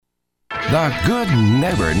The Good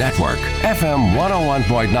Neighbor Network, FM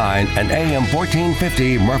 101.9 and AM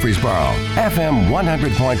 1450 Murfreesboro, FM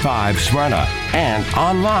 100.5 Smyrna, and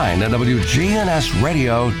online at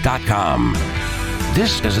WGNSradio.com.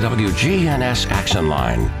 This is the WGNS Action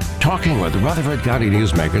Line, talking with Rutherford County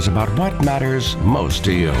newsmakers about what matters most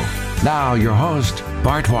to you. Now, your host,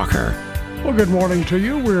 Bart Walker. Well, good morning to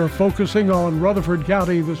you. We're focusing on Rutherford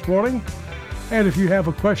County this morning. And if you have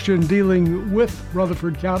a question dealing with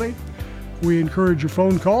Rutherford County, we encourage your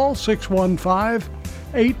phone call,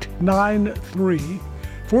 615-893-1450,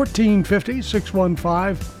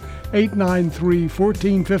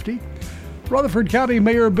 615-893-1450. Rutherford County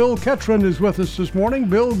Mayor Bill Ketron is with us this morning.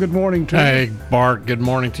 Bill, good morning to you. Hey, Bart, good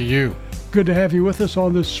morning to you. Good to have you with us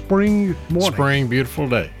on this spring morning. Spring, beautiful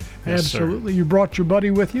day. Yes, absolutely. Sir. You brought your buddy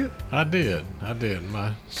with you? I did.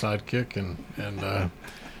 My sidekick and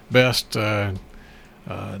best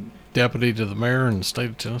deputy to the mayor in the state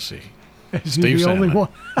of Tennessee. Is Steve he the only one?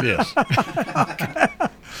 Yes.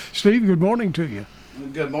 Steve, good morning to you.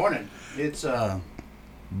 Good morning. It's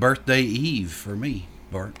birthday eve for me,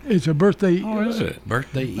 Bart. It's a birthday. Oh, is it?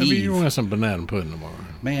 Birthday Maybe eve. you want some banana pudding tomorrow.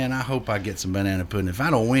 Man, I hope I get some banana pudding. If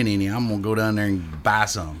I don't win any, I'm going to go down there and buy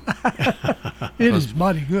some. It is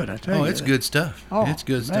mighty good, I tell you. Oh, it's good stuff. It's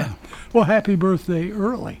good stuff. Well, happy birthday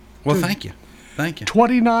early. Well, thank you. Thank you.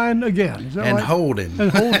 29 again. Is that and right? holding. And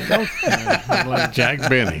holding. Okay. Like Jack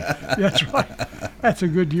Benny. That's right. That's a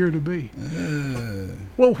good year to be.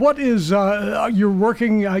 Well, what is, you're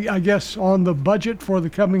working, I guess, on the budget for the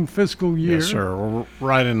coming fiscal year. Yes, sir. We're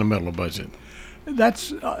right in the middle of budget.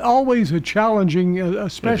 That's always a challenging,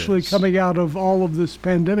 especially coming out of all of this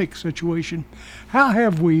pandemic situation. How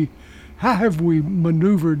have we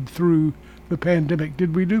maneuvered through the pandemic?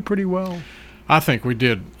 Did we do pretty well? I think we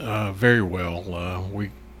did very well.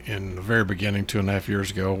 We in the very beginning, 2.5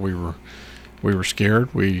 years ago, we were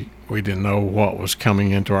scared. We didn't know what was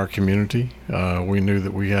coming into our community. We knew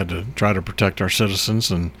that we had to try to protect our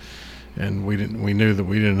citizens, and we knew that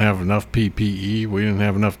we didn't have enough PPE. We didn't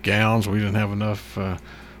have enough gowns. We didn't have enough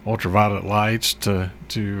ultraviolet lights to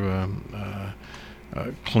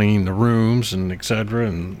clean the rooms and et cetera,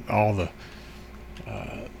 and all the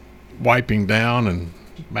wiping down and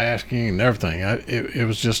masking and everything. It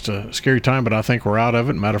was just a scary time, but I think we're out of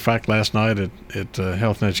it. Matter of fact, last night at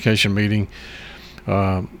Health and Education meeting,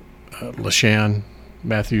 LaShann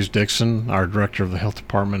Matthews-Dixon, our director of the health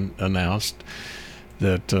department, announced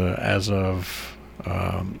that as of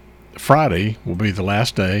Friday will be the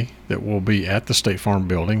last day that we'll be at the State Farm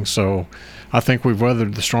building. So I think we've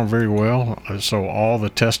weathered the storm very well. So all the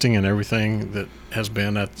testing and everything that has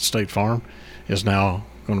been at the State Farm is now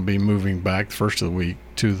going to be moving back the first of the week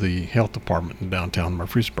to the health department in downtown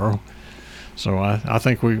Murfreesboro. So I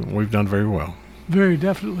think we've done very well. Very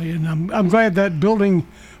definitely, and I'm glad that building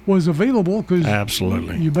was available because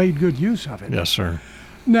absolutely you made good use of it. Yes, sir.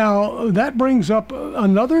 Now that brings up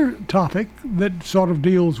another topic that sort of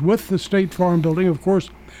deals with the State Farm building. Of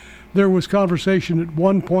course, there was conversation at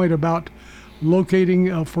one point about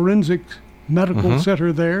locating a forensic medical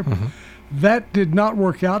center there. Mm-hmm. That did not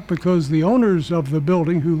work out because the owners of the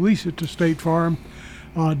building, who lease it to State Farm,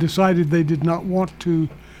 decided they did not want to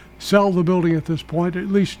sell the building at this point, at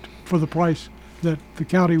least for the price that the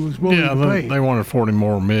county was willing to pay. They wanted $40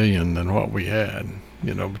 more million than what we had.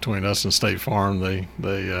 You know, between us and State Farm, they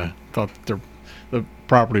thought the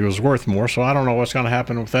property was worth more. So I don't know what's going to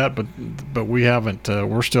happen with that, but we haven't.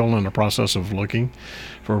 We're still in the process of looking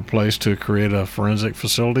for a place to create a forensic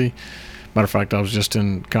facility. Matter of fact, I was just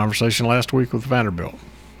in conversation last week with Vanderbilt.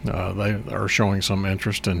 They are showing some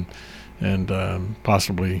interest in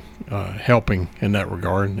possibly helping in that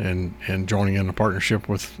regard and joining in a partnership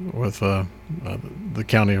with the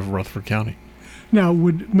county of Rutherford County. Now,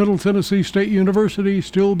 would Middle Tennessee State University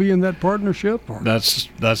still be in that partnership? Or? That's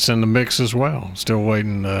in the mix as well. Still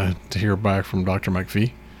waiting to hear back from Dr.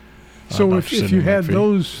 McPhee. So if you had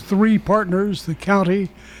those three partners, the county,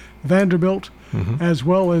 Vanderbilt, as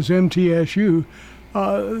well as MTSU,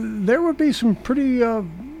 there would be some pretty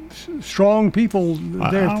strong people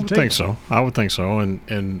there. I would think so.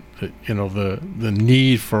 And you know, the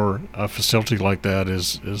need for a facility like that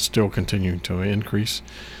is still continuing to increase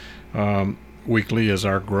weekly as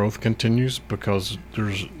our growth continues, because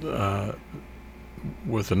there's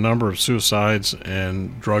with the number of suicides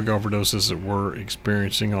and drug overdoses that we're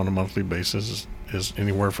experiencing on a monthly basis is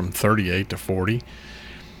anywhere from 38 to 40.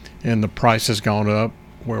 And the price has gone up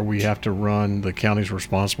where we have to run, the county's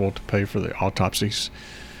responsible to pay for the autopsies.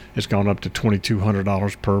 It's gone up to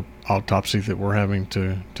 $2,200 per autopsy that we're having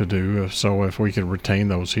to do. So if we could retain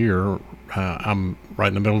those here, I'm right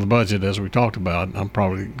in the middle of the budget, as we talked about. I'm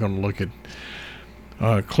probably going to look at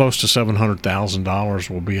close to $700,000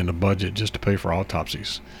 will be in the budget just to pay for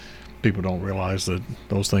autopsies. People don't realize that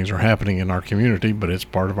those things are happening in our community, but it's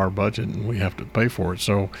part of our budget and we have to pay for it.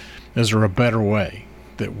 So is there a better way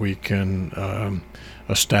that we can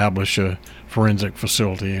establish a forensic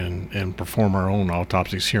facility and perform our own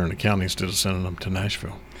autopsies here in the county instead of sending them to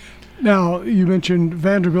Nashville? Now, you mentioned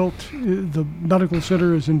Vanderbilt, the medical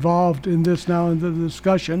center is involved in this now in the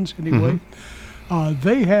discussions anyway.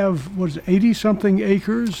 They have, 80-something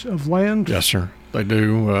acres of land? Yes, sir. They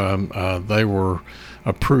do. They were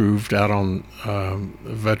approved out on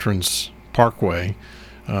Veterans Parkway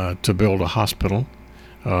to build a hospital.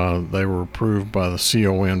 They were approved by the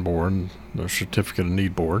CON board, the Certificate of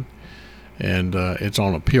Need board, and it's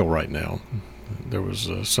on appeal right now. There was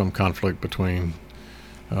some conflict between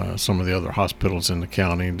some of the other hospitals in the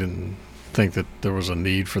county. Didn't think that there was a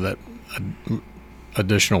need for that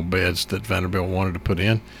additional beds that Vanderbilt wanted to put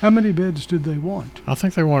in. How many beds did they want? I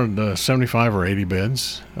think they wanted 75 or 80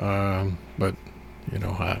 beds, but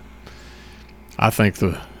I think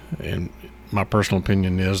in my personal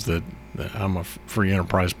opinion is that I'm a free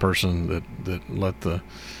enterprise person that let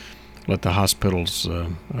the hospitals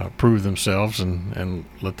prove themselves and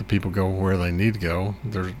let the people go where they need to go.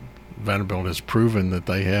 Vanderbilt has proven that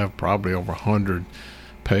they have probably over 100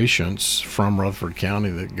 patients from Rutherford County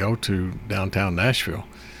that go to downtown Nashville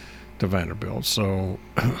to Vanderbilt. So,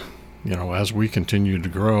 as we continue to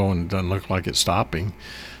grow and it doesn't look like it's stopping,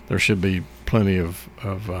 there should be plenty of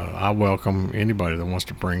I welcome anybody that wants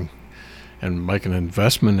to bring and make an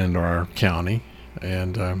investment into our county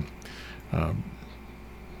and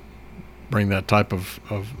bring that type of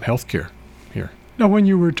health care here. Now, when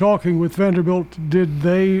you were talking with Vanderbilt, did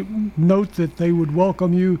they note that they would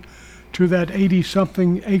welcome you to that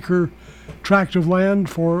 80-something acre tract of land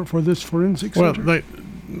for this forensic center? Well,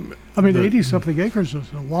 80-something acres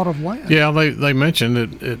is a lot of land. Yeah, they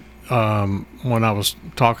mentioned it when I was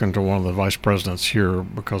talking to one of the vice presidents here,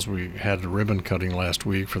 because we had the ribbon cutting last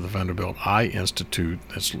week for the Vanderbilt Eye Institute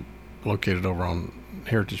that's located over on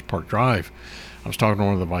Heritage Park Drive. I was talking to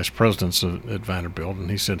one of the vice presidents at Vanderbilt, and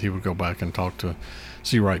he said he would go back and talk to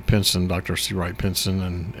C. Wright Pinson, Dr. C. Wright Pinson,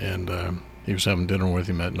 and he was having dinner with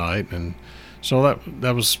him at night. And so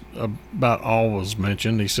that was about all was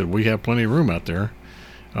mentioned. He said, we have plenty of room out there.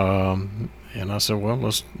 And I said, well,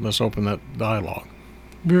 let's open that dialogue.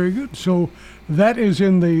 Very good. So that is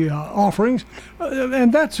in the offerings,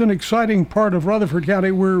 and that's an exciting part of Rutherford County.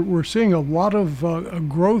 We're seeing a lot of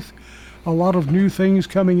growth, a lot of new things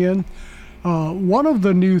coming in. One of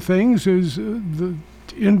the new things is the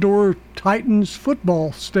indoor Titans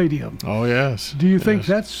football stadium. Oh, yes. Do you think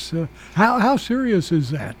that's how serious is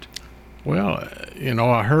that? Well,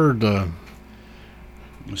 I heard the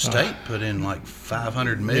state put in like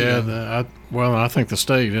 $500 million. Yeah, I think the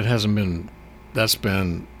state, it hasn't been. That's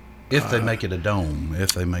been if they make it a dome,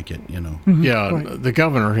 if they make it, Mm-hmm. Yeah, right. The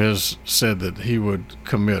governor has said that he would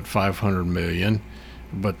commit $500 million,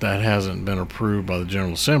 but that hasn't been approved by the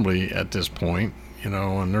General Assembly at this point.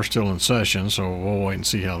 And they're still in session, so we'll wait and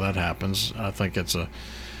see how that happens. I think it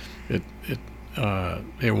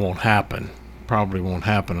won't happen. Probably won't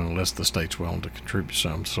happen unless the state's willing to contribute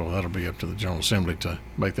some. So that'll be up to the General Assembly to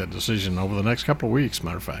make that decision over the next couple of weeks,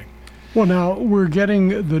 matter of fact. Well, now we're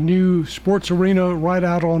getting the new sports arena right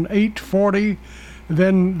out on 840.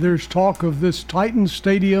 Then there's talk of this Titans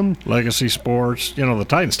Stadium. Legacy Sports, the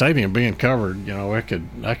Titan Stadium being covered,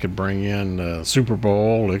 I could bring in Super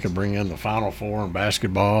Bowl, it could bring in the Final Four in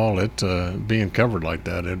basketball. It being covered like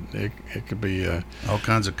that, it could be all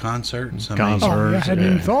kinds of concerts. I hadn't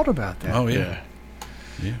even thought about that. Oh yeah.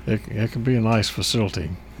 It could be a nice facility.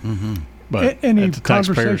 Mm-hmm. But any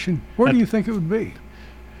conversation? Where do you think it would be?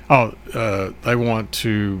 They want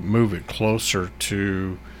to move it closer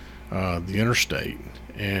to the interstate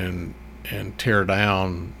and tear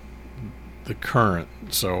down the current.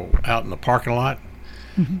 So out in the parking lot,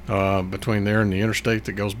 between there and the interstate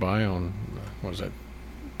that goes by on, what is that?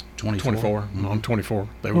 24. Mm-hmm. On 24.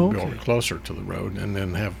 They would build it closer to the road and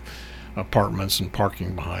then have apartments and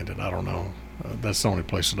parking behind it. I don't know. That's the only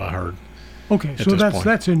place that I heard. Okay, so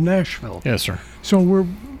that's in Nashville. Yes, sir.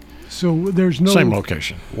 So there's no same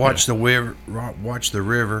location. Watch the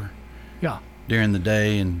river. Yeah. During the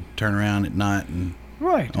day and turn around at night and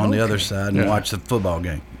on the other side and watch the football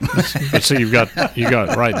game. But see, you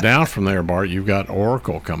got right down from there, Bart. You've got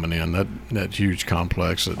Oracle coming in, that huge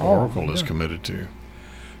complex that Oracle is committed to.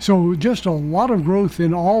 So just a lot of growth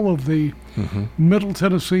in all of the Middle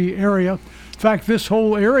Tennessee area. In fact, this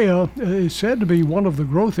whole area is said to be one of the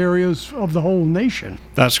growth areas of the whole nation.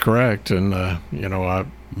 That's correct, and I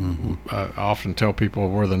often tell people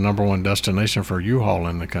we're the number one destination for U-Haul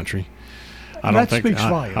in the country. speaks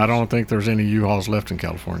volumes. I don't think there's any U-Hauls left in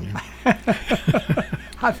California.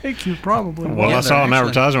 I think you're probably right. Well, I saw an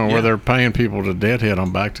advertisement where they're paying people to deadhead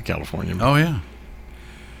them back to California. Oh, yeah.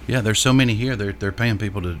 Yeah, there's so many here, they're paying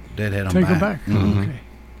people to deadhead them back. Take them back. Mm-hmm. Okay.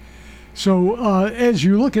 So as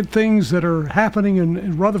you look at things that are happening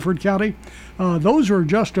in Rutherford County, those are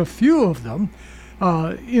just a few of them.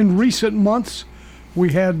 In recent months,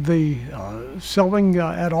 we had the selling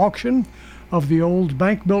at auction of the old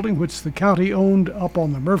bank building, which the county owned up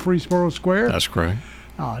on the Murfreesboro Square. That's correct.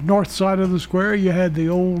 North side of the square, you had the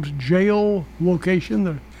old jail location,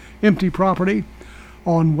 the empty property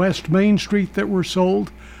on West Main Street that were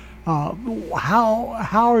sold.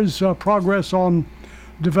 How is progress on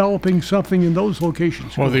developing something in those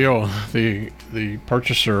locations? Well, the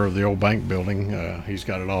purchaser of the old bank building, he's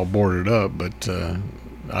got it all boarded up, but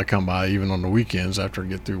I come by even on the weekends after I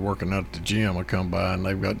get through working out at the gym. I come by and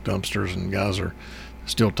they've got dumpsters and guys are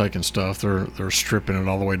still taking stuff. They're stripping it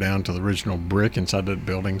all the way down to the original brick inside that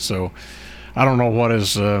building. So I don't know what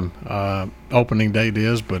his opening date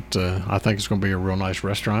is, but I think it's going to be a real nice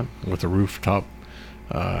restaurant with a rooftop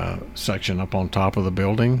section up on top of the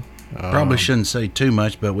building. Probably shouldn't say too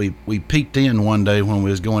much, but we peeked in one day when we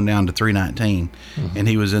was going down to 319, and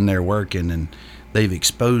he was in there working, and they've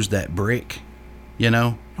exposed that brick,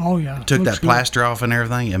 Oh, yeah. Took that plaster off and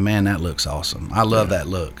everything, and man, that looks awesome. I love that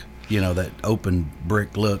look, that open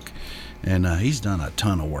brick look, and he's done a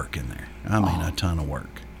ton of work in there. I mean, a ton of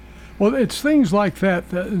work. Well, it's things like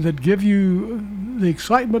that give you the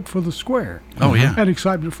excitement for the square. Oh, yeah. And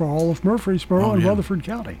excitement for all of Murfreesboro and Rutherford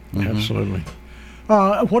County. Mm-hmm. Absolutely.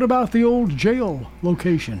 What about the old jail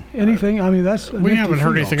location? Anything? I mean, we haven't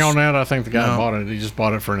heard anything on that. I think the guy bought it. He just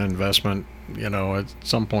bought it for an investment. At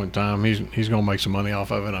some point in time, he's going to make some money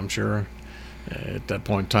off of it, I'm sure. At that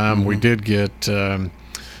point in time, we did get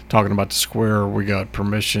talking about the square. We got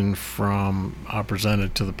permission from I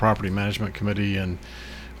presented to the property management committee and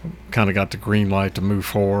kind of got the green light to move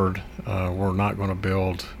forward. We're not going to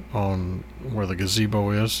build on where the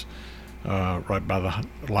gazebo is, right by the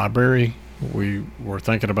library. We were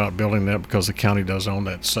thinking about building that because the county does own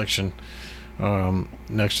that section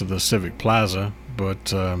next to the Civic Plaza,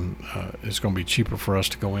 but it's going to be cheaper for us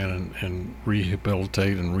to go in and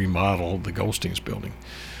rehabilitate and remodel the Goldstein's building.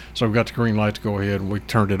 So we've got the green light to go ahead, and we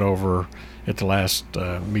turned it over at the last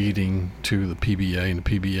meeting to the PBA, and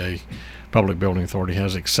the PBA, Public Building Authority,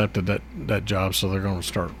 has accepted that job, so they're going to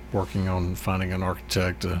start working on finding an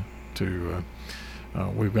architect to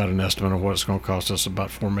we've got an estimate of what it's going to cost us, about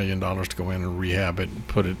 $4 million to go in and rehab it,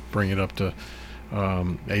 bring it up to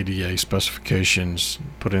ADA specifications,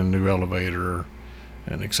 put in a new elevator,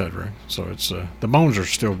 and etc. So it's the bones are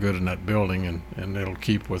still good in that building, and it'll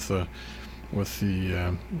keep with the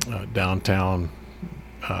downtown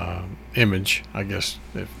image, I guess,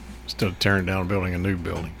 instead of tearing down and building a new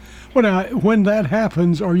building. Well, now, when that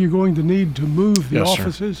happens, are you going to need to move the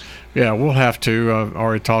offices? Sir. Yeah, we'll have to. I've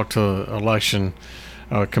already talked to the election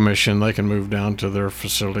commission. They can move down to their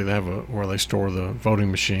facility. They have where they store the voting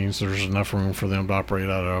machines. There's enough room for them to operate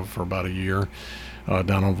out of for about a year.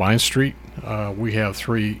 Down on Vine Street, we have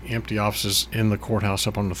 3 empty offices in the courthouse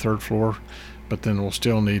up on the 3rd floor, but then we'll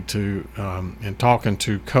still need to, in talking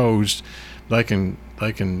to codes, they can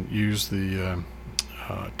use the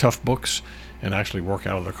tough books and actually work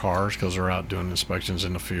out of their cars because they're out doing inspections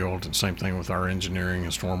in the field. And same thing with our engineering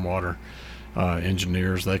and stormwater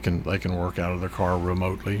engineers. They can work out of their car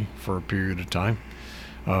remotely for a period of time.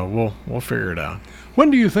 We'll figure it out.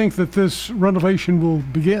 When do you think that this renovation will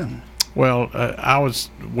begin? Well,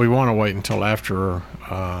 we want to wait until after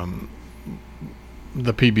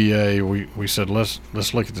the PBA. We said let's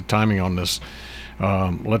look at the timing on this.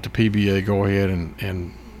 Let the PBA go ahead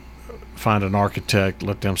and find an architect,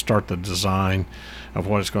 let them start the design of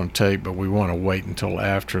what it's going to take, but we want to wait until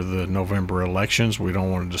after the November elections. We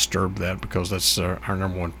don't want to disturb that because that's our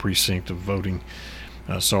number one precinct of voting.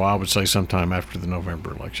 So I would say sometime after the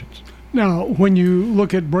November elections. Now, when you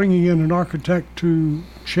look at bringing in an architect to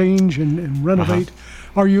change and renovate,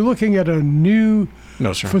 are you looking at a new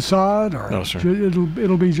facade? Or no, sir.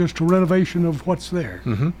 It'll be just a renovation of what's there.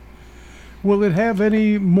 Mm-hmm. Will it have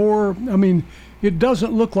any more, it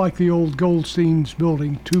doesn't look like the old Goldstein's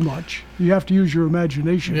building too much. You have to use your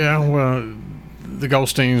imagination. Yeah, well, the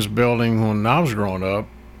Goldstein's building when I was growing up,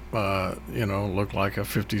 looked like a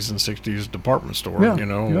 50s and 60s department store,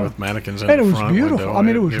 with mannequins in the front window. And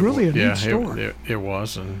it was beautiful. It was really a neat store. It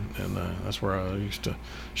was, and that's where I used to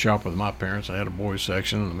shop with my parents. I had a boys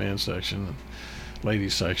section and a men's section and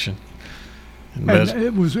ladies section. And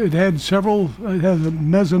it had a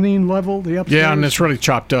mezzanine level, the upstairs. Yeah, and it's really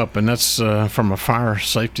chopped up, and that's from a fire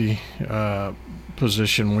safety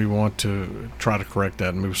position, we want to try to correct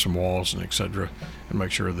that and move some walls and et cetera, and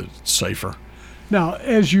make sure that it's safer. Now,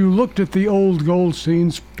 as you looked at the old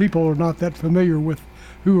Goldsteins, people are not that familiar with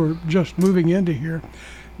who are just moving into here.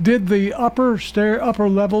 Did the upper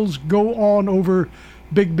levels go on over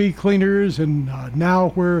Big B cleaners, and now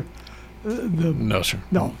where No, sir.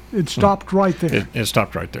 No, it stopped right there. It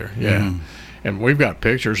stopped right there. Yeah, and we've got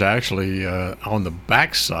pictures actually on the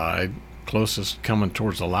back side, closest coming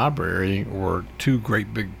towards the library, were two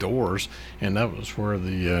great big doors, and that was where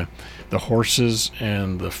the horses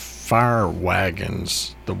and the fire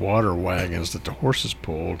wagons, the water wagons that the horses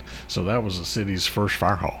pulled. So that was the city's first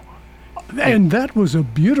fire hall. And that was a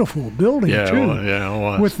beautiful building, too. Yeah, it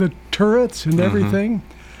was. With the turrets and everything.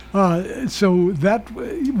 So that,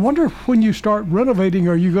 wonder when you start renovating,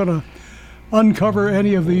 are you going to uncover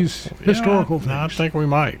any of these historical things? I think we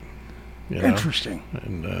might. Interesting.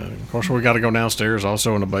 And of course, we got to go downstairs,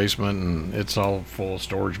 also in the basement, and it's all full of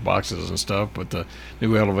storage boxes and stuff. But the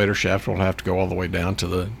new elevator shaft will have to go all the way down to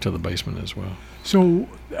the basement as well. So,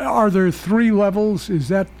 are there 3 levels? Is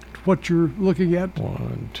that what you're looking at?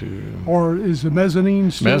 1, 2. Or is the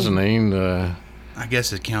mezzanine still? Mezzanine. I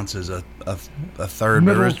guess it counts as a third,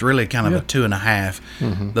 Middle. but it's really kind of a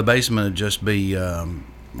 2.5. The basement would just be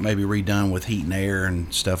maybe redone with heat and air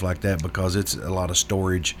and stuff like that, because it's a lot of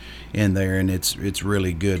storage in there, and it's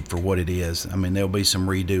really good for what it is. I mean, there'll be some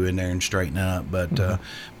redo in there and straighten up, but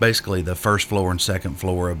basically the first floor and second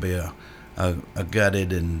floor will be a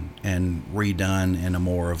gutted and redone in a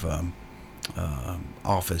more of a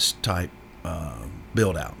office type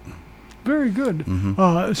build out. Very good.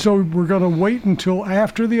 So we're going to wait until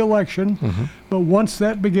after the election, but once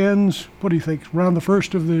that begins, what do you think, around the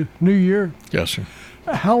 1st of the new year? Yes, sir.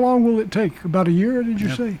 How long will it take? About a year, did you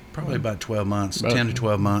say? Probably about 12 months, 10 to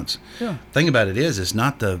 12 months. Yeah. Thing about it is, it's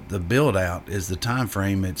not the build out is the time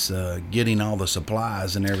frame. It's getting all the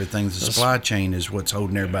supplies and everything. The supply chain is what's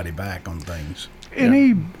holding everybody back on things.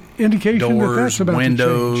 Any indication Doors, that that's about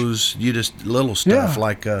windows, you just little stuff Yeah.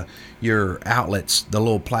 like your outlets, the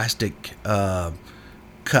little plastic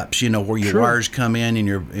cups, where your Sure. wires come in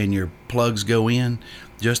and your plugs go in.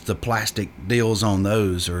 Just the plastic deals on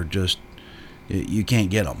those are just, you can't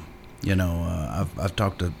get them. I've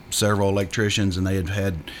talked to several electricians, and they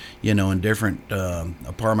had in different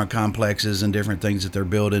apartment complexes and different things that they're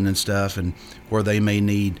building and stuff, and where they may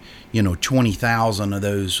need 20,000 of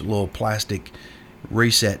those little plastic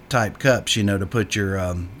reset type cups, to put your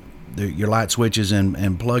light switches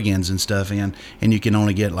and plug-ins and stuff in, and you can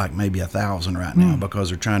only get like maybe 1,000 right now because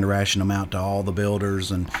they're trying to ration them out to all the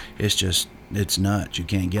builders, and it's nuts. You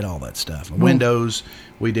can't get all that stuff. Windows,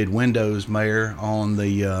 we did windows, Mayor, on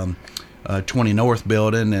the 20 North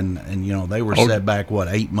building, and they were set back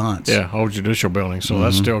 8 months. Yeah, old judicial building. So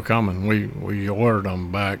that's still coming. We ordered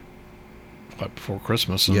them back before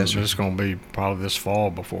Christmas, and Yes, sir. it's going to be probably this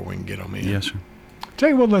fall before we can get them in. Yes, sir. Tell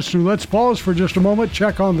you what, let's do. Let's pause for just a moment,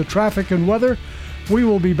 check on the traffic and weather. We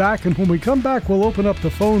will be back, and when we come back, we'll open up the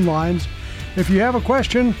phone lines. If you have a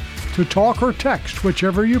question, to talk or text,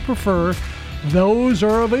 whichever you prefer, those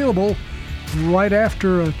are available right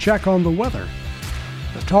after a check on the weather.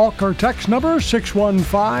 The talk or text number,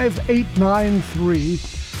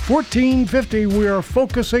 615-893-1450. We are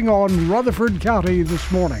focusing on Rutherford County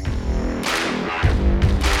this morning.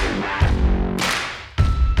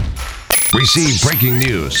 Receive breaking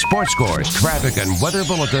news, sports scores, traffic, and weather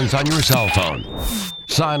bulletins on your cell phone.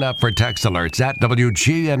 Sign up for text alerts at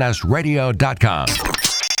WGNSradio.com.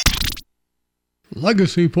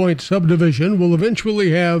 Legacy Point subdivision will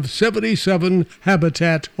eventually have 77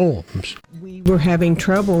 Habitat homes. We were having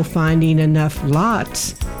trouble finding enough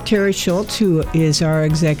lots. Terry Schultz, who is our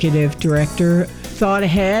executive director, thought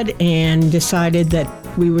ahead and decided that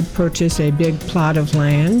we would purchase a big plot of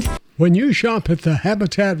land. When you shop at the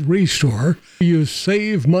Habitat Restore, you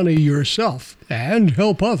save money yourself and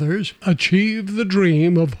help others achieve the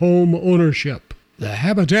dream of home ownership. The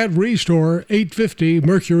Habitat Restore, 850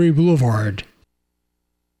 Mercury Boulevard.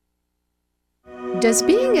 Does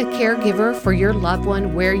being a caregiver for your loved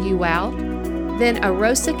one wear you out? Then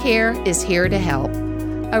Arosa Care is here to help.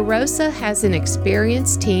 Arosa has an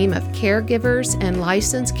experienced team of caregivers and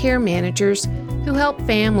licensed care managers who help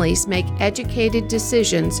families make educated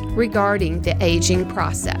decisions regarding the aging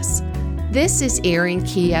process. This is Erin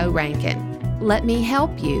Keogh Rankin. Let me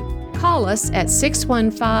help you. Call us at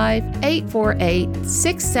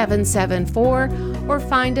 615-848-6774 or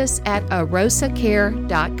find us at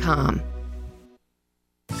arosacare.com.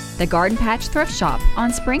 The Garden Patch Thrift Shop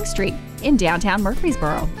on Spring Street in downtown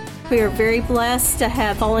Murfreesboro. We are very blessed to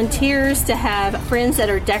have volunteers, to have friends that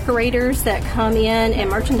are decorators that come in and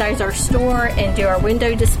merchandise our store and do our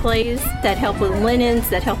window displays that help with linens,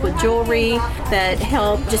 that help with jewelry, that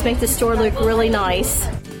help just make the store look really nice.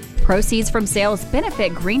 Proceeds from sales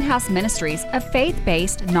benefit Greenhouse Ministries, a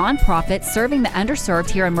faith-based nonprofit serving the underserved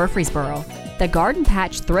here in Murfreesboro. The Garden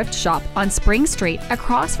Patch Thrift Shop on Spring Street,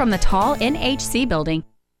 across from the tall NHC building.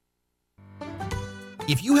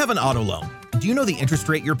 If you have an auto loan, do you know the interest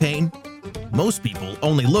rate you're paying? Most people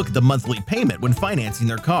only look at the monthly payment when financing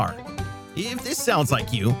their car. If this sounds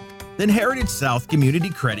like you, then Heritage South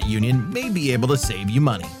Community Credit Union may be able to save you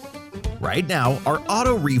money. Right now, our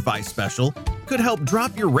auto refi special could help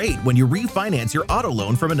drop your rate when you refinance your auto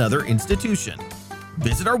loan from another institution.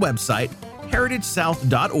 Visit our website,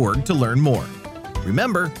 heritagesouth.org, to learn more.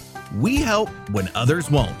 Remember, we help when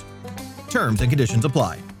others won't. Terms and conditions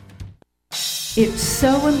apply. It's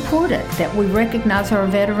so important that we recognize our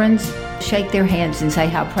veterans, shake their hands and say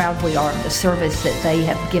how proud we are of the service that they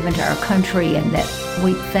have given to our country and that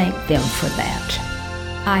we thank them for that.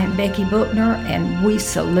 I am Becky Bookner, and we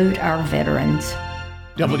salute our veterans.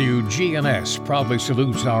 WGNS proudly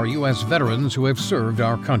salutes our U.S. veterans who have served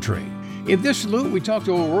our country. In this salute, we talk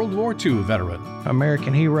to a World War II veteran.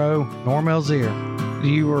 American hero, Norm Elzier.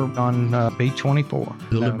 You were on B-24.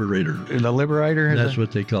 The Liberator. The Liberator? That's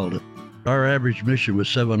what they called it. Our average mission was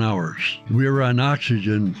 7 hours. We were on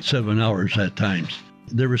oxygen 7 hours at times.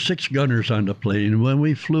 There were 6 gunners on the plane. When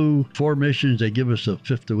we flew 4 missions, they give us a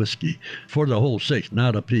fifth of whiskey for the whole 6,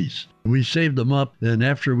 not a piece. We saved them up, and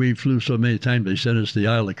after we flew so many times, they sent us to the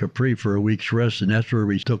Isle of Capri for a week's rest, and that's where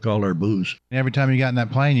we took all our booze. Every time you got in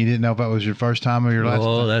that plane, you didn't know if that was your first time or your last time?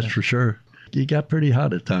 Oh, that's for sure. You got pretty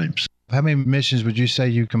hot at times. How many missions would you say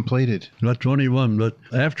you completed? Not 21, but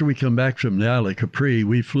after we come back from the Isle of Capri,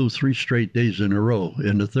 we flew 3 straight days in a row,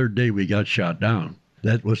 and the 3rd day we got shot down.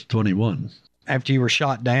 That was 21. After you were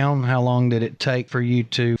shot down, how long did it take for you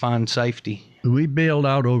to find safety? We bailed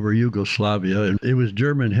out over Yugoslavia, and it was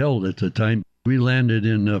German-held at the time. We landed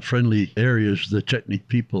in friendly areas, the Chetnik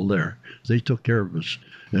people there. They took care of us,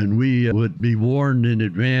 and we would be warned in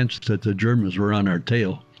advance that the Germans were on our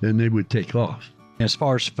tail, and they would take off. As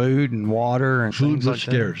far as food and water and food things was like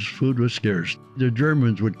scarce. that? Food was scarce. The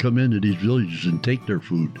Germans would come into these villages and take their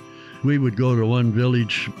food. We would go to one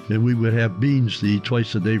village and we would have beans to eat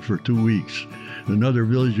twice a day for 2 weeks. Another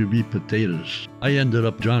village would be potatoes. I ended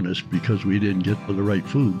up jaundiced because we didn't get the right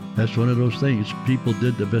food. That's one of those things. People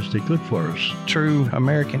did the best they could for us. True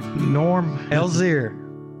American. Norm Elzier.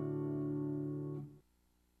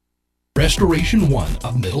 Restoration One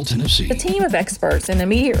of Middle Tennessee. A team of experts and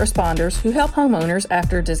immediate responders who help homeowners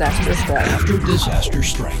after disaster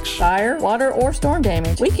strikes. Fire, water, or storm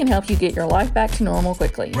damage, we can help you get your life back to normal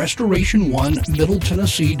quickly.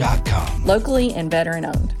 RestorationOneMiddleTennessee.com. Locally and veteran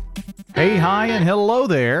owned. Hey, hi, and hello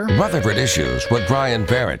there. Rutherford Issues with Brian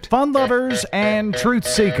Barrett. Fun lovers and truth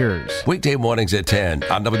seekers. Weekday mornings at 10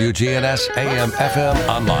 on WGNS AM FM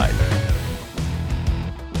online.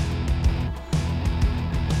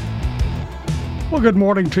 Well, good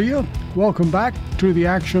morning to you. Welcome back to the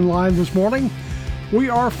Action Line this morning. We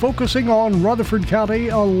are focusing on Rutherford County.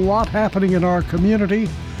 A lot happening in our community.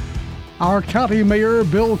 Our county mayor,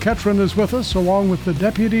 Bill Ketron, is with us, along with the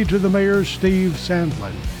deputy to the mayor, Steve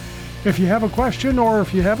Sandlin. If you have a question or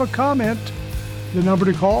if you have a comment, the number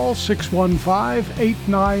to call,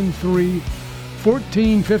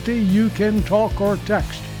 615-893-1450. You can talk or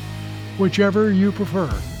text, whichever you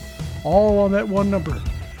prefer. All on that one number.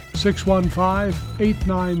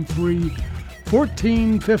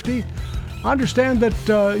 615-893-1450. I understand that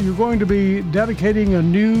you're going to be dedicating a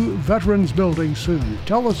new veterans building soon.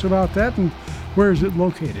 Tell us about that and where is it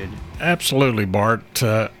located? Absolutely, Bart.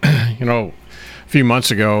 A few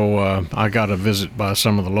months ago, I got a visit by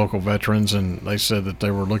some of the local veterans, and they said that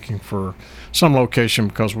they were looking for some location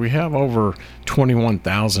because we have over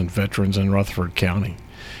 21,000 veterans in Rutherford County,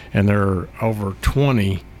 and there are over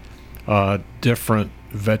 20 different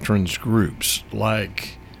veterans groups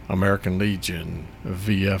like American Legion,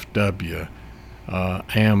 VFW,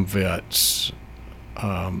 AMVETS,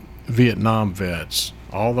 Vietnam vets.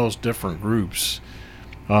 All those different groups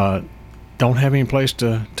don't have any place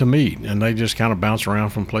to meet, and they just kind of bounce around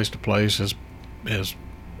from place to place as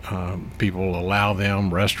people allow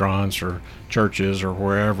them, restaurants or churches or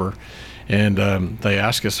wherever. And they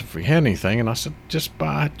asked us if we had anything, and I said, just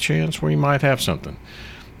by chance we might have something.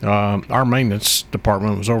 Our maintenance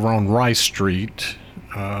department was over on Rice Street.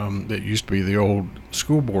 That used to be the old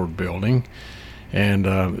school board building, and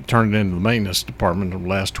turned it into the maintenance department of the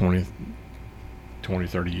last 20,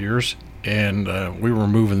 30 years. and we were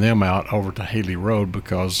moving them out over to Haley Road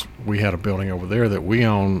because we had a building over there that we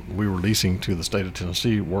own. We were leasing to the state of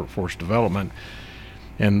Tennessee Workforce Development,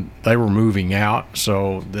 and they were moving out,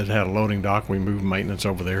 so that had a loading dock. We moved maintenance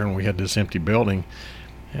over there, and we had this empty building.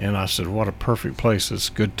 And I said, what a perfect place. It's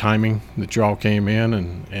good timing that y'all came in,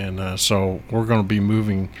 and so we're going to be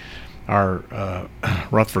moving our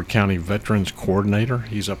Rutherford County Veterans Coordinator.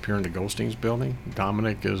 He's up here in the Goldsteins building.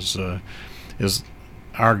 Dominic is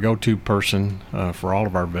our go-to person for all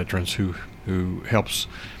of our veterans who helps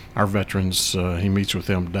our veterans. He meets with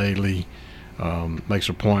them daily, makes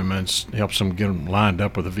appointments, helps them get them lined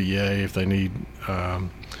up with the VA if they need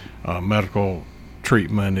medical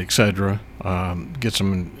treatment, etc. Gets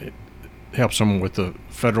them, helps them with the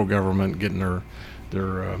federal government getting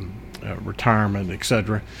their retirement,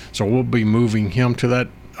 etc. So we'll be moving him to that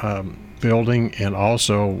building, and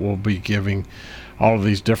also we'll be giving all of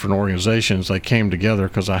these different organizations. They came together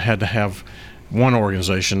because I had to have one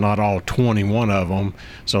organization, not all 21 of them.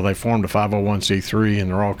 So they formed a 501c3,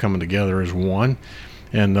 and they're all coming together as one.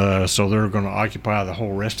 And so they're going to occupy the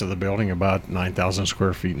whole rest of the building, about 9,000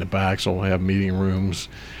 square feet in the back. So we'll have meeting rooms,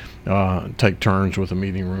 take turns with the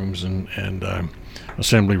meeting rooms and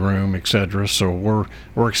assembly room, etc. So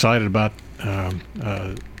we're excited about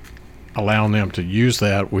allowing them to use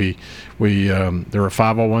that. They're a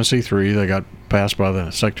 501c3. They got passed by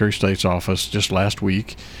the Secretary of State's office just last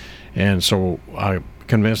week, and so I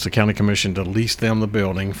convinced the county commission to lease them the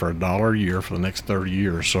building for $1 a year for the next 30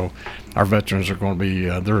 years. So our veterans are going to be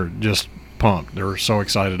they're just pumped. They're so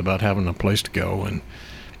excited about having a place to go,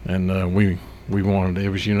 and we wanted, it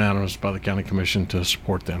was unanimous by the county commission to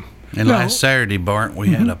support them. And last Saturday, Bart,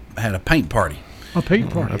 we had a paint party. A paint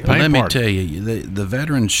party. Let me tell you, the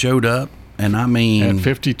veterans showed up, and I mean, had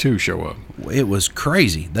 52 show up. It was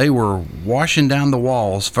crazy. They were washing down the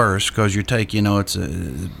walls first because you take, it's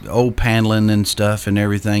old paneling and stuff and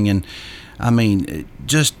everything, and I mean,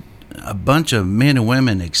 just a bunch of men and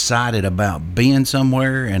women excited about being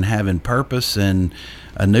somewhere and having purpose and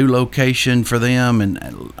a new location for them.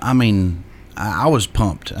 And I mean, I was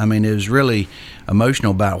pumped. I mean, it was really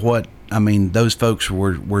emotional about what, those folks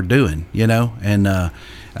were doing, and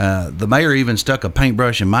the mayor even stuck a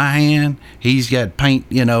paintbrush in my hand. He's got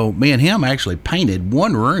paint, me and him actually painted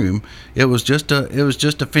one room. It was just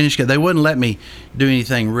a finish. They wouldn't let me do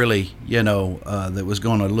anything really, that was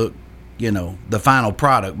going to look, the final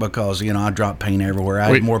product, because, I dropped paint everywhere. I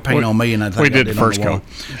had more paint on me, and I think we did the first coat.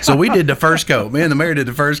 So we did the first coat. Me and the mayor did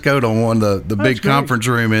the first coat on one of the big conference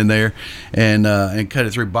room in there, and cut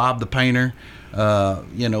it through. Bob the painter,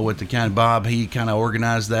 with the county, Bob, he kind of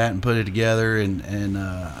organized that and put it together, and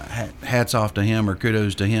hats off to him, or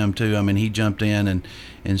kudos to him too. I mean, he jumped in,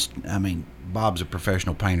 and Bob's a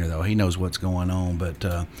professional painter, though. He knows what's going on.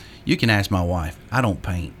 But you can ask my wife. I don't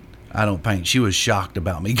paint. She was shocked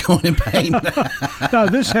about me going and paint. Now,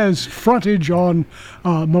 this has frontage on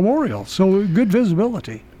Memorial, so good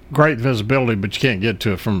visibility. Great visibility, but you can't get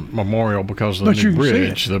to it from Memorial because of the new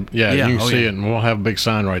bridge. You can see it, and we'll have a big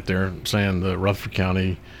sign right there saying the Rutherford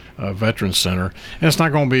County Veterans Center. And it's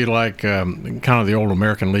not going to be like kind of the old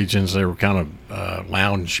American Legions. They were kind of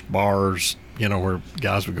lounge bars, where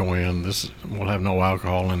guys would go in. We'll have no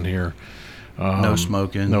alcohol in here. No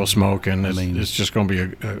smoking. No smoking. It's just going to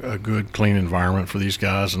be a good, clean environment for these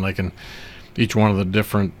guys, and they can. Each one of the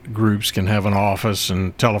different groups can have an office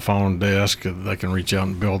and telephone desk. They can reach out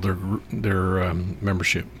and build their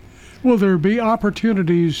membership. Will there be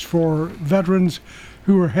opportunities for veterans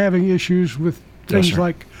who are having issues with things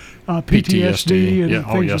like PTSD and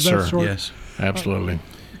things of that sort? Yes, absolutely.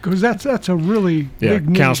 Because that's a really big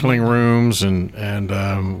need. Counseling rooms, and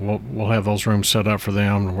we'll have those rooms set up for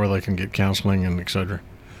them where they can get counseling and et cetera.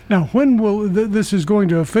 Now, when will this is going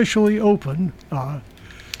to officially open?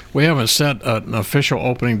 We haven't set an official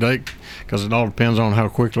opening date because it all depends on how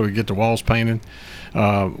quickly we get the walls painted.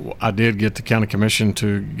 I did get the county commission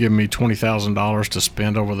to give me $20,000 to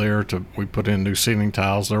spend over there. We put in new ceiling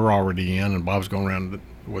tiles. They're already in, and Bob's going around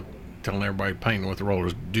telling everybody painting with the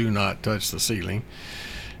rollers, do not touch the ceiling.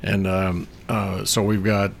 And so we've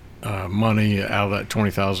got money out of that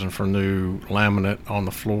 $20,000 for new laminate on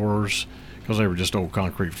the floors, because they were just old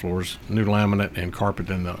concrete floors, new laminate and carpet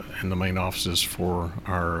in the main offices for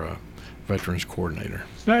our Veterans Coordinator.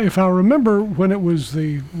 Now, if I remember, when it was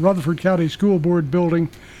the Rutherford County School Board building,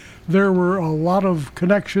 there were a lot of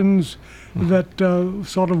connections that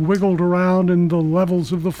sort of wiggled around, and the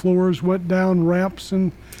levels of the floors went down, ramps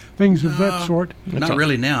and things of that sort. Not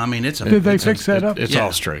really now. Did they fix that up? It's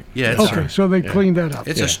all straight. Yeah. Okay, so they cleaned that up.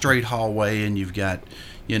 It's a straight hallway, and you've got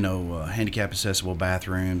handicap accessible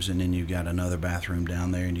bathrooms, and then you've got another bathroom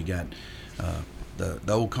down there, and you got the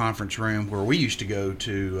old conference room where we used to go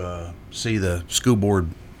to see the school board,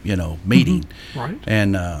 meeting. Mm-hmm. Right.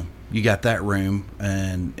 And you got that room,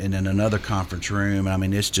 and then another conference room. I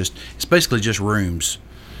mean, it's basically just rooms,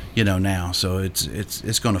 now. So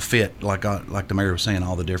it's going to fit like the mayor was saying,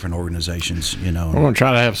 all the different organizations. We're going to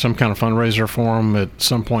try to have some kind of fundraiser for them at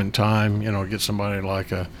some point in time. Get somebody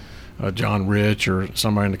like a John Rich or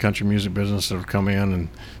somebody in the country music business that will come in and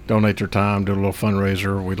donate their time, do a little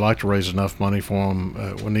fundraiser. We'd like to raise enough money for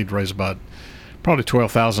them. We need to raise about probably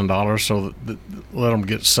 $12,000, so that let them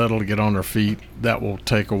get settled, get on their feet. That will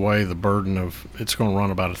take away the burden of, it's going to run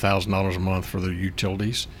about $1,000 a month for their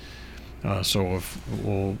utilities. So if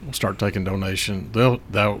we'll start taking donations,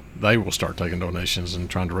 they will start taking donations and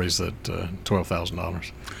trying to raise that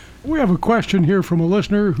 $12,000. We have a question here from a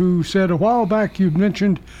listener who said a while back you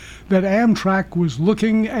mentioned that Amtrak was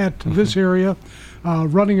looking at this area,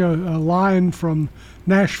 running a line from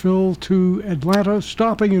Nashville to Atlanta,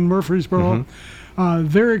 stopping in Murfreesboro.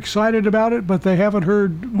 They're excited about it, but they haven't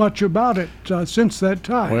heard much about it since that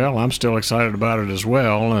time. Well, I'm still excited about it as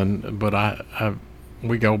well, but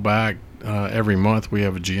we go back every month. We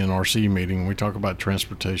have a GNRC meeting. We talk about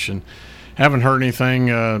transportation. Haven't heard anything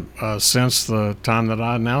since the time that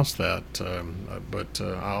I announced that, but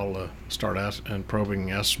I'll start asking, probing,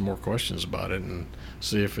 and ask some more questions about it and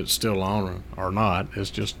see if it's still on or not. It's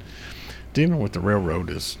just dealing with the railroad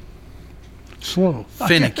is slow,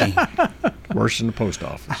 finicky, worse than the post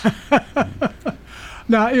office.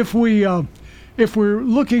 Now, if we're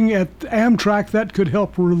looking at Amtrak, that could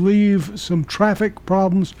help relieve some traffic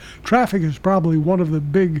problems. Traffic is probably one of the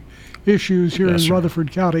big issues here in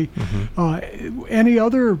Rutherford County. Any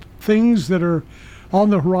other things that are on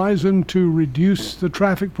the horizon to reduce the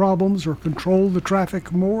traffic problems or control the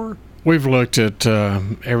traffic more? We've looked at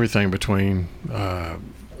everything between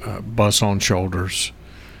bus on shoulders,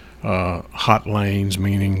 hot lanes,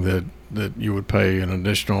 meaning that you would pay an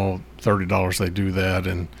additional $30. They do that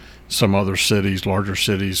in some other cities, larger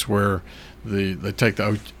cities, where they take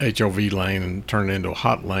the HOV lane and turn it into a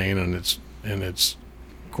hot lane, and it's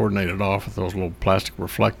coordinated off with those little plastic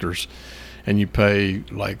reflectors, and you pay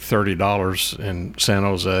like $30 in San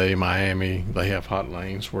Jose, Miami. They have hot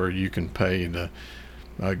lanes where you can pay to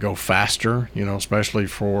go faster, especially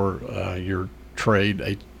for your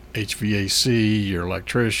trade, HVAC, your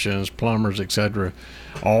electricians, plumbers, etc.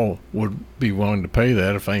 All would be willing to pay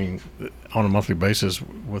that if they on a monthly basis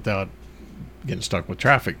without getting stuck with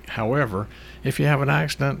traffic. However, if you have an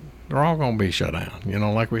accident, they're all going to be shut down.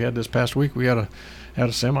 Like we had this past week, we had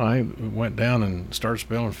a semi went down and started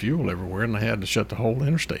spilling fuel everywhere, and they had to shut the whole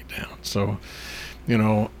interstate down. So,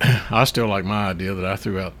 I still like my idea that I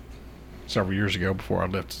threw out several years ago before I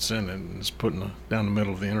left the Senate, and it's putting down the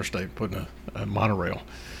middle of the interstate, putting a monorail.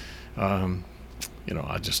 I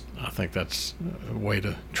think that's a way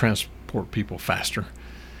to transport people faster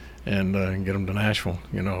and get them to Nashville.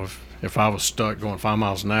 If I was stuck going 5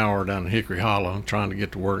 miles an hour down Hickory Hollow trying to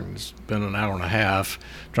get to work, and it's been an hour and a half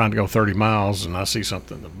trying to go 30 miles, and I see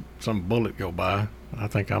some bullet go by, I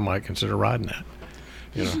think I might consider riding that.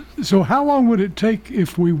 So how long would it take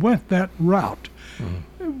if we went that route?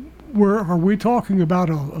 Are we talking about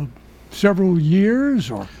several years,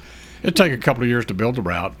 or? It'd take a couple of years to build the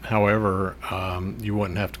route. However, you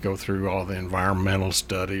wouldn't have to go through all the environmental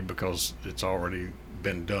study because it's already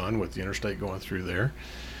been done with the interstate going through there.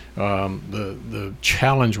 The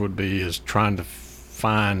challenge would be is trying to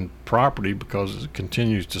find property, because it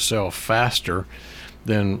continues to sell faster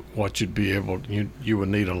than what you'd be able to, you would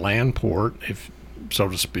need a land port, if so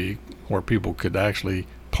to speak, where people could actually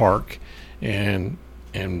park and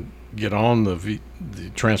get on the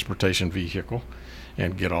transportation vehicle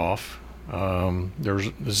and get off. There's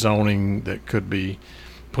zoning that could be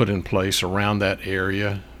put in place around that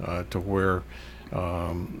area to where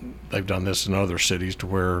they've done this in other cities, to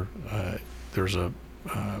where there's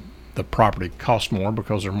the property costs more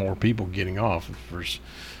because there are more people getting off. If there's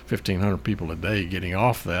 1,500 people a day getting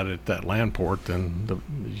off that at that land port, then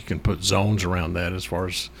you can put zones around that as far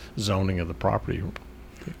as zoning of the property,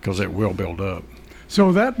 because it will build up.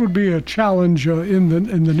 So that would be a challenge in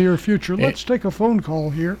the near future. Let's take a phone call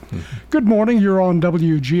here. Good morning. You're on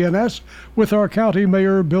WGNS with our County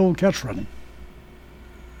Mayor, Bill Ketron.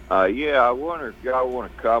 Yeah, I wonder if y'all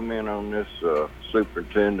want to comment on this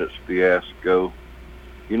superintendent's fiasco.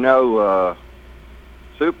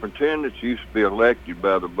 Superintendents used to be elected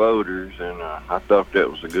by the voters, and I thought that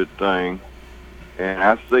was a good thing. And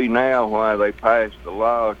I see now why they passed the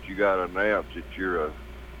law that you got to announce that you're a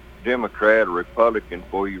Democrat or Republican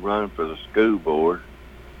before you run for the school board.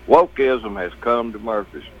 Wokeism has come to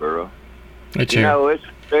Murfreesboro. It's it's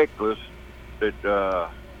ridiculous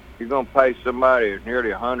that you're going to pay somebody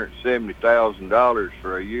nearly $170,000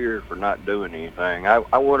 for a year for not doing anything.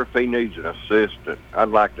 I wonder if he needs an assistant. I'd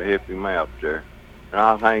like to help him out there. And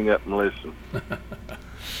I'll hang up and listen.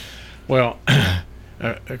 Well,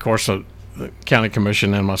 of course, the county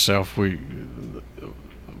commission and myself, we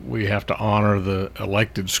have to honor the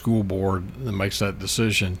elected school board that makes that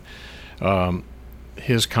decision.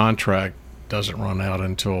 His contract doesn't run out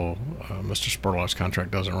until Mr. Spurlock's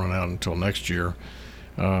contract doesn't run out until next year.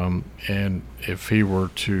 And if he were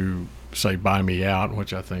to say buy me out,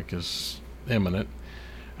 which I think is imminent,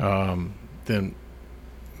 then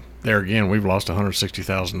there again we've lost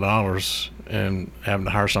 $160,000 and having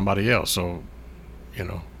to hire somebody else. So,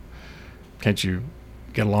 can't you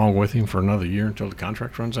get along with him for another year until the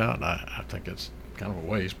contract runs out? I think it's kind of a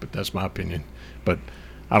waste, but that's my opinion. But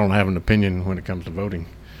I don't have an opinion when it comes to voting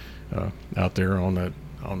out there on that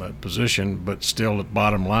position. But still, at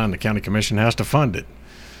bottom line, the county commission has to fund it.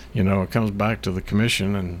 It comes back to the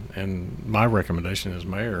commission, and my recommendation is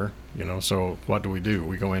mayor. So what do?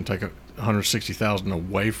 We go in and take $160,000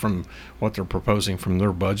 away from what they're proposing from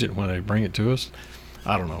their budget when they bring it to us?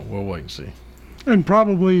 I don't know. We'll wait and see. And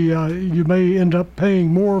probably you may end up paying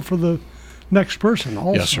more for the next person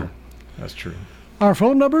also. Yes, sir. That's true. Our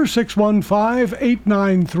phone number is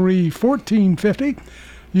 615-893-1450.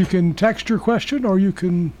 You can text your question, or you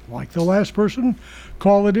can, like the last person,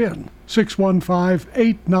 call it in,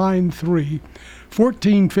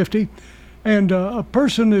 615-893-1450. And a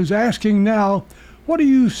person is asking now, what do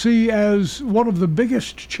you see as one of the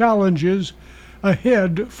biggest challenges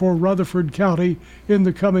ahead for Rutherford County in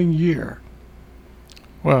the coming year?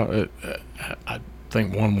 Well, I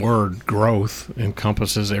think one word, growth,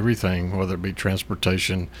 encompasses everything, whether it be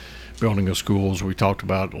transportation, building of schools. We talked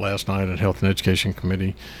about last night at Health and Education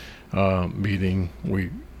Committee meeting.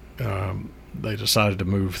 They decided to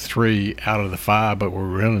move 3 out of the 5, but we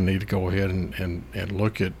really need to go ahead and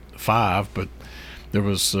look at 5. But there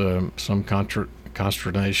was some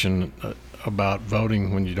consternation about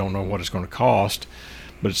voting when you don't know what it's going to cost.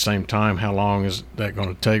 But at the same time, how long is that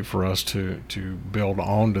going to take for us to build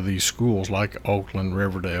onto these schools like Oakland,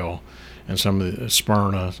 Riverdale, and some of the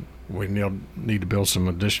Smyrna? We need to build some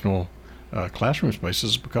additional classroom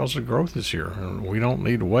spaces because the growth is here. And we don't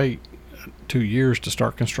need to wait 2 years to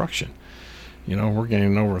start construction. We're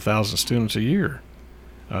getting over 1,000 students a year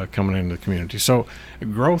coming into the community. So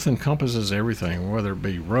growth encompasses everything, whether it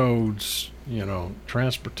be roads,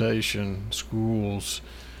 transportation, schools,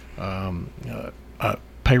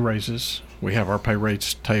 pay raises. We have our pay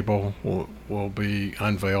rates table will be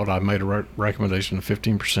unveiled. I made a recommendation of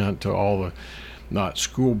 15% to all the not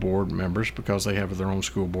school board members because they have their own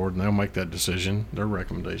school board and they'll make that decision, their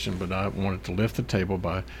recommendation. But I wanted to lift the table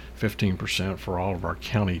by 15% for all of our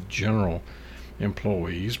county general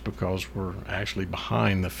employees because we're actually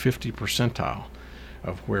behind the 50 percentile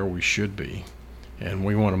of where we should be. And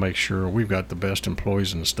we want to make sure we've got the best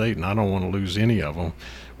employees in the state, and I don't want to lose any of them,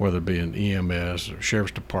 whether it be an EMS or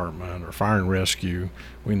Sheriff's Department or Fire and Rescue.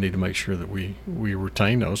 We need to make sure that we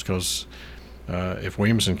retain those because if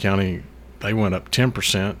Williamson County, they went up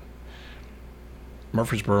 10%,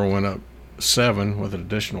 Murfreesboro went up 7% with an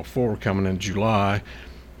additional 4 coming in July,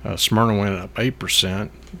 Smyrna went up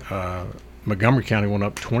 8%, Montgomery County went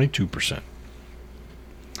up 22%.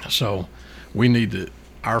 So we need to,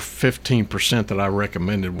 our 15% that I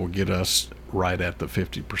recommended will get us right at the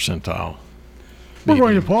 50 percentile. We're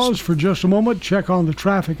going to pause for just a moment, check on the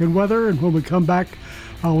traffic and weather, and when we come back,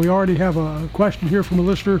 we already have a question here from a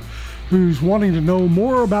listener who's wanting to know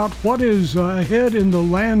more about what is ahead in the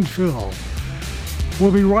landfill.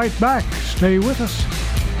 We'll be right back. Stay with us.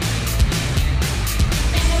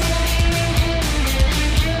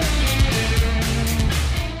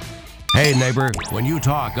 Hey, neighbor, when you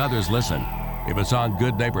talk, others listen. If it's on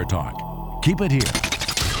Good Neighbor Talk, keep it here.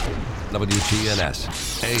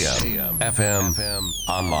 WGNS, AM, FM,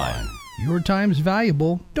 online. Your time's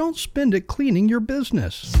valuable. Don't spend it cleaning your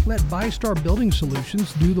business. Let ByStar Building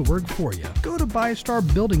Solutions do the work for you. Go to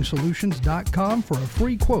ByStarBuildingSolutions.com for a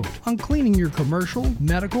free quote on cleaning your commercial,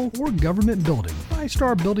 medical, or government building.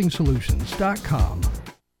 ByStarBuildingSolutions.com.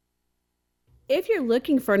 If you're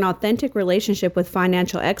looking for an authentic relationship with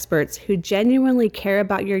financial experts who genuinely care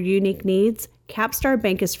about your unique needs, Capstar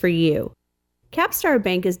Bank is for you. Capstar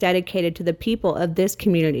Bank is dedicated to the people of this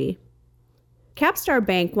community. Capstar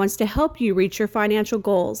Bank wants to help you reach your financial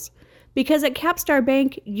goals because at Capstar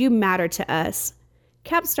Bank, you matter to us.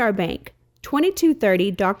 Capstar Bank,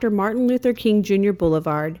 2230 Dr. Martin Luther King Jr.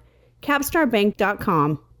 Boulevard,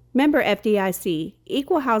 capstarbank.com. Member FDIC,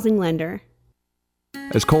 Equal Housing Lender.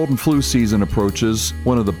 As cold and flu season approaches,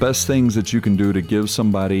 one of the best things that you can do to give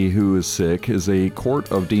somebody who is sick is a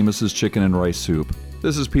quart of Demas's chicken and rice soup.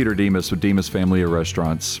 This is Peter Demas with Demas Family of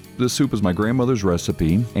Restaurants. This soup is my grandmother's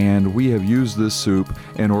recipe, and we have used this soup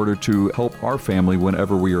in order to help our family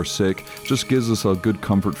whenever we are sick. Just gives us a good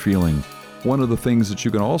comfort feeling. One of the things that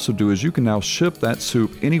you can also do is you can now ship that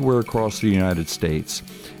soup anywhere across the United States,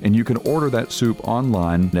 and you can order that soup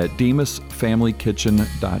online at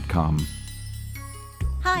demasfamilykitchen.com.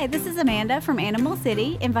 Hi, this is Amanda from Animal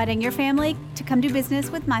City, inviting your family to come do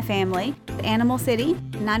business with my family. Animal City,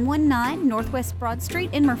 919 Northwest Broad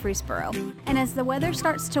Street in Murfreesboro. And as the weather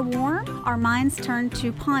starts to warm, our minds turn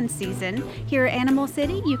to pond season. Here at Animal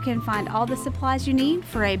City, you can find all the supplies you need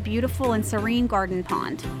for a beautiful and serene garden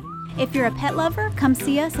pond. If you're a pet lover, come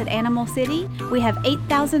see us at Animal City. We have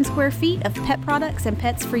 8,000 square feet of pet products and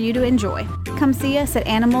pets for you to enjoy. Come see us at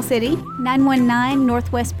Animal City, 919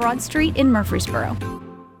 Northwest Broad Street in Murfreesboro.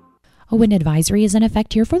 A wind advisory is in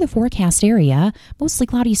effect here for the forecast area. Mostly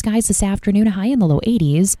cloudy skies this afternoon, a high in the low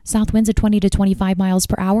 80s. South winds at 20 to 25 miles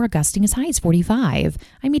per hour, gusting as high as 45.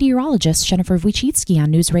 I'm meteorologist Jennifer Wojcicki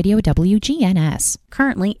on News Radio WGNS.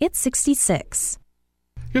 Currently, it's 66.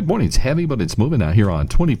 Good morning. It's heavy, but it's moving out here on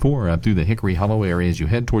 24 up through the Hickory Hollow area as you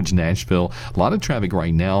head towards Nashville. A lot of traffic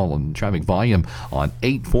right now, traffic volume on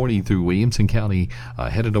 840 through Williamson County,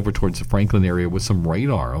 headed over towards the Franklin area with some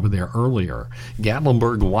radar over there earlier.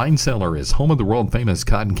 Gatlinburg Wine Cellar is home of the world-famous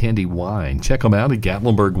cotton candy wine. Check them out at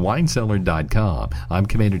GatlinburgWineCellar.com. I'm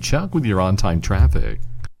Commander Chuck with your on-time traffic.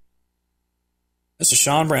 This is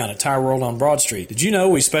Sean Brown at Tire World on Broad Street. Did you know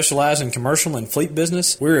we specialize in commercial and fleet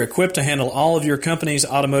business? We're equipped to handle all of your company's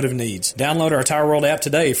automotive needs. Download our Tire World app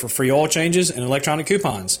today for free oil changes and electronic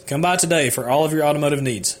coupons. Come by today for all of your automotive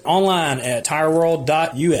needs. Online at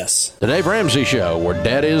tireworld.us. The Dave Ramsey Show, where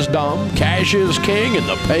debt is dumb, cash is king, and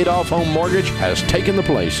the paid-off home mortgage has taken the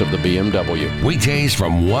place of the BMW. Weekdays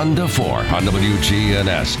from 1 to 4 on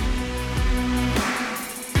WGNS.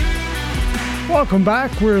 Welcome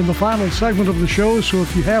back. We're in the final segment of the show, so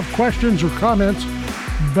if you have questions or comments,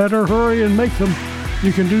 better hurry and make them.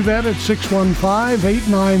 You can do that at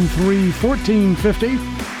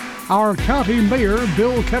 615-893-1450. Our county mayor,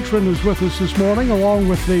 Bill Ketron, is with us this morning, along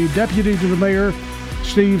with the deputy to the mayor,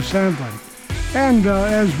 Steve Sandlin. And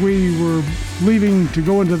as we were leaving to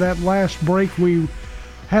go into that last break, we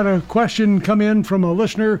had a question come in from a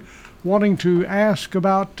listener wanting to ask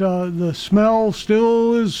about the smell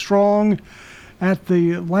still is strong at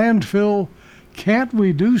the landfill. Can't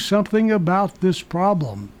we do something about this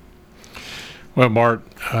problem? Well, Bart,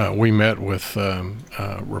 we met with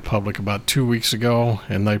Republic about 2 weeks ago,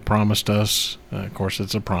 and they promised us, of course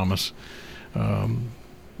it's a promise,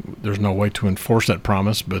 there's no way to enforce that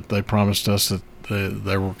promise, but they promised us that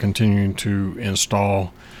they were continuing to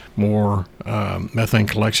install more methane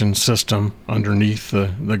collection system underneath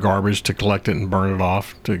the garbage to collect it and burn it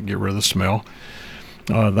off to get rid of the smell.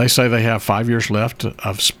 They say they have 5 years left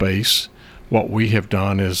of space. What we have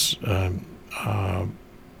done is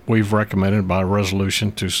we've recommended by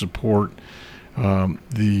resolution to support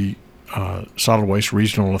the Solid Waste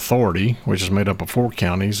Regional Authority, which is made up of 4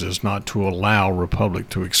 counties, is not to allow Republic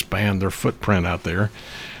to expand their footprint out there.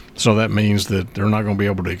 So that means that they're not going to be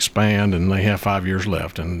able to expand, and they have 5 years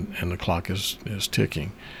left, and the clock is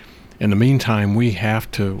ticking. In the meantime, we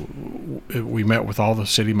met with all the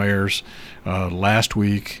city mayors last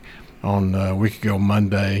week on a week ago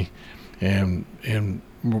Monday, and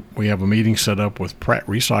we have a meeting set up with Pratt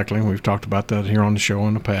Recycling. We've talked about that here on the show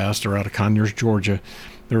in the past. They're out of Conyers, Georgia.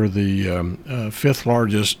 They're the 5th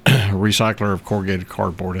largest recycler of corrugated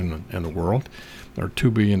cardboard in the world. They're a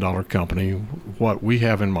 $2 billion company. What we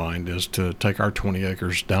have in mind is to take our 20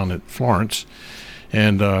 acres down at Florence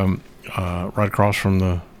and right across from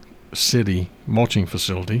the city mulching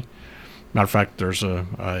facility. Matter of fact, there's a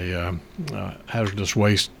hazardous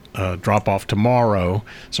waste drop-off tomorrow,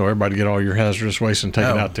 so everybody get all your hazardous waste and take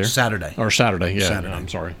it out there. Saturday. Or Saturday, yeah. Saturday. I'm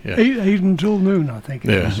sorry. Yeah. 8 until noon, I think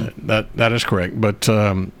it is. Yeah, that is correct. But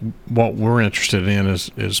what we're interested in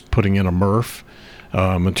is putting in a MRF,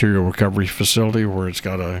 material recovery facility, where it's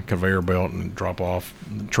got a conveyor belt and drop off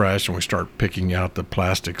trash, and we start picking out the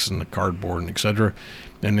plastics and the cardboard and et cetera,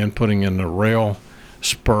 and then putting in the rail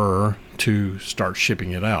spur to start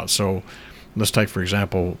shipping it out. So let's take, for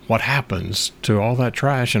example, what happens to all that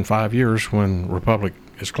trash in 5 years when Republic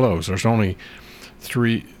is closed. There's only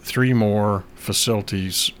three more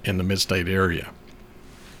facilities in the mid-state area.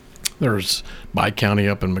 There's Pike County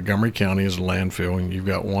up in Montgomery County is a landfill, and you've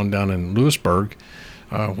got one down in Lewisburg,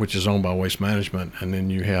 which is owned by Waste Management, and then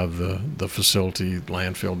you have the facility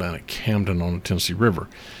landfill down at Camden on the Tennessee River.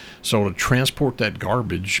 So to transport that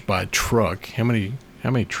garbage by truck, how many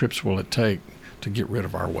trips will it take to get rid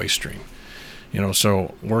of our waste stream?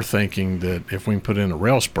 So we're thinking that if we can put in a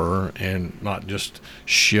rail spur and not just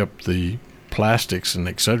ship the plastics and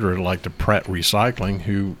et cetera, like the Pratt Recycling,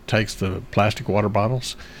 who takes the plastic water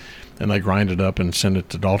bottles and they grind it up and send it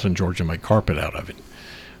to Dalton, Georgia, and make carpet out of it.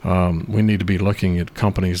 We need to be looking at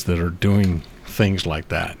companies that are doing things like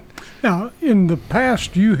that. Now, in the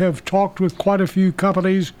past, you have talked with quite a few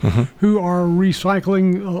companies who are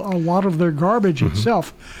recycling a lot of their garbage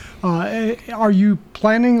itself. Are you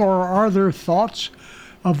planning, or are there thoughts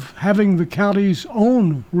of having the county's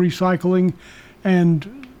own recycling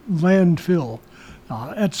and landfill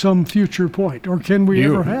at some future point, or can we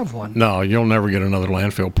ever have one? No, you'll never get another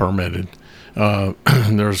landfill permitted.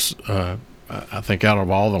 There's, I think, out of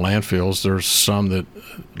all the landfills, there's some that,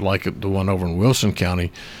 like the one over in Wilson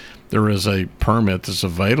County, there is a permit that's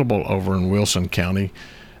available over in Wilson County,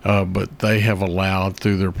 but they have allowed,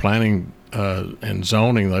 through their planning and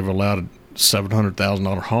zoning, they've allowed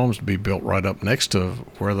 $700,000 homes to be built right up next to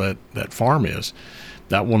where that farm is.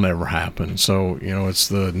 That will never happen. So, it's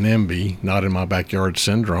the NIMBY, not in my backyard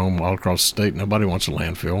syndrome, all across the state. Nobody wants a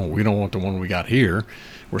landfill. We don't want the one we got here.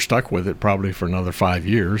 We're stuck with it probably for another 5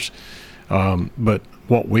 years. But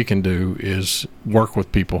what we can do is work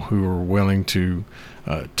with people who are willing to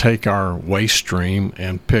take our waste stream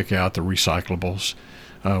and pick out the recyclables.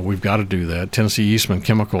 We've got to do that. Tennessee Eastman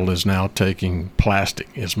Chemical is now taking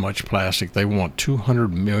plastic, as much plastic. They want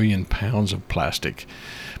 200 million pounds of plastic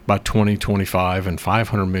by 2025 and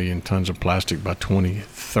 500 million tons of plastic by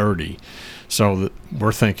 2030. So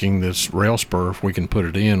we're thinking this rail spur, if we can put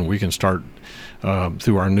it in, we can start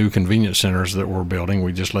through our new convenience centers that we're building.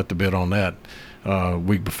 We just let the bid on that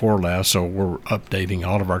week before last, so we're updating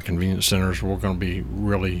all of our convenience centers. We're going to be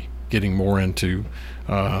really getting more into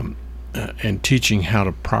and teaching how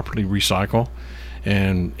to properly recycle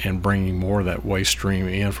and bringing more of that waste stream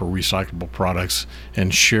in for recyclable products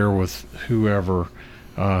and share with whoever,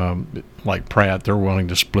 like Pratt, they're willing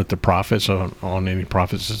to split the profits on any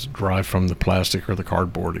profits that's derived from the plastic or the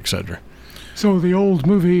cardboard, etc. So the old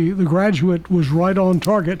movie, The Graduate, was right on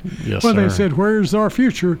target when they said, "Where's our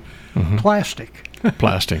future?" Plastic.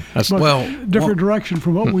 Plastic. That's different direction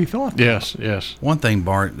from what we thought. Yes. One thing,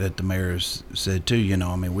 Bart, that the mayor said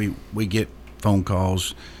too. We get phone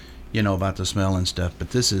calls, about the smell and stuff,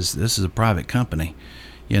 but this is a private company.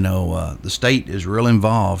 The state is real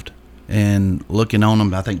involved in looking on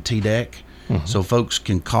them. I think TDEC. So folks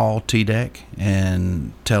can call TDEC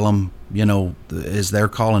and tell them, as they're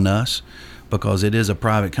calling us, because it is a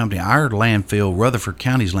private company. Our landfill, Rutherford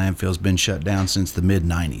County's landfill, has been shut down since the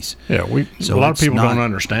mid-'90s. Yeah, a lot of people don't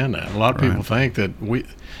understand that. A lot of people think that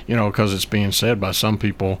because it's being said by some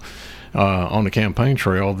people on the campaign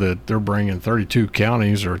trail that they're bringing 32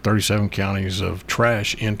 counties or 37 counties of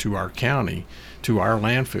trash into our county to our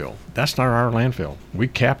landfill. That's not our landfill. We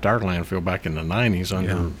capped our landfill back in the 90s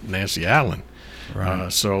under Nancy Allen.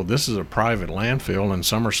 Right. So this is a private landfill, and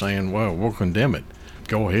some are saying, well, we'll condemn it.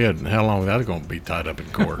 Go ahead, and how long is that going to be tied up in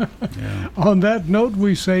court? On that note,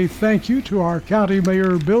 we say thank you to our County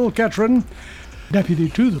Mayor Bill Ketron, Deputy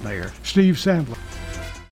to the Mayor Steve Sandler.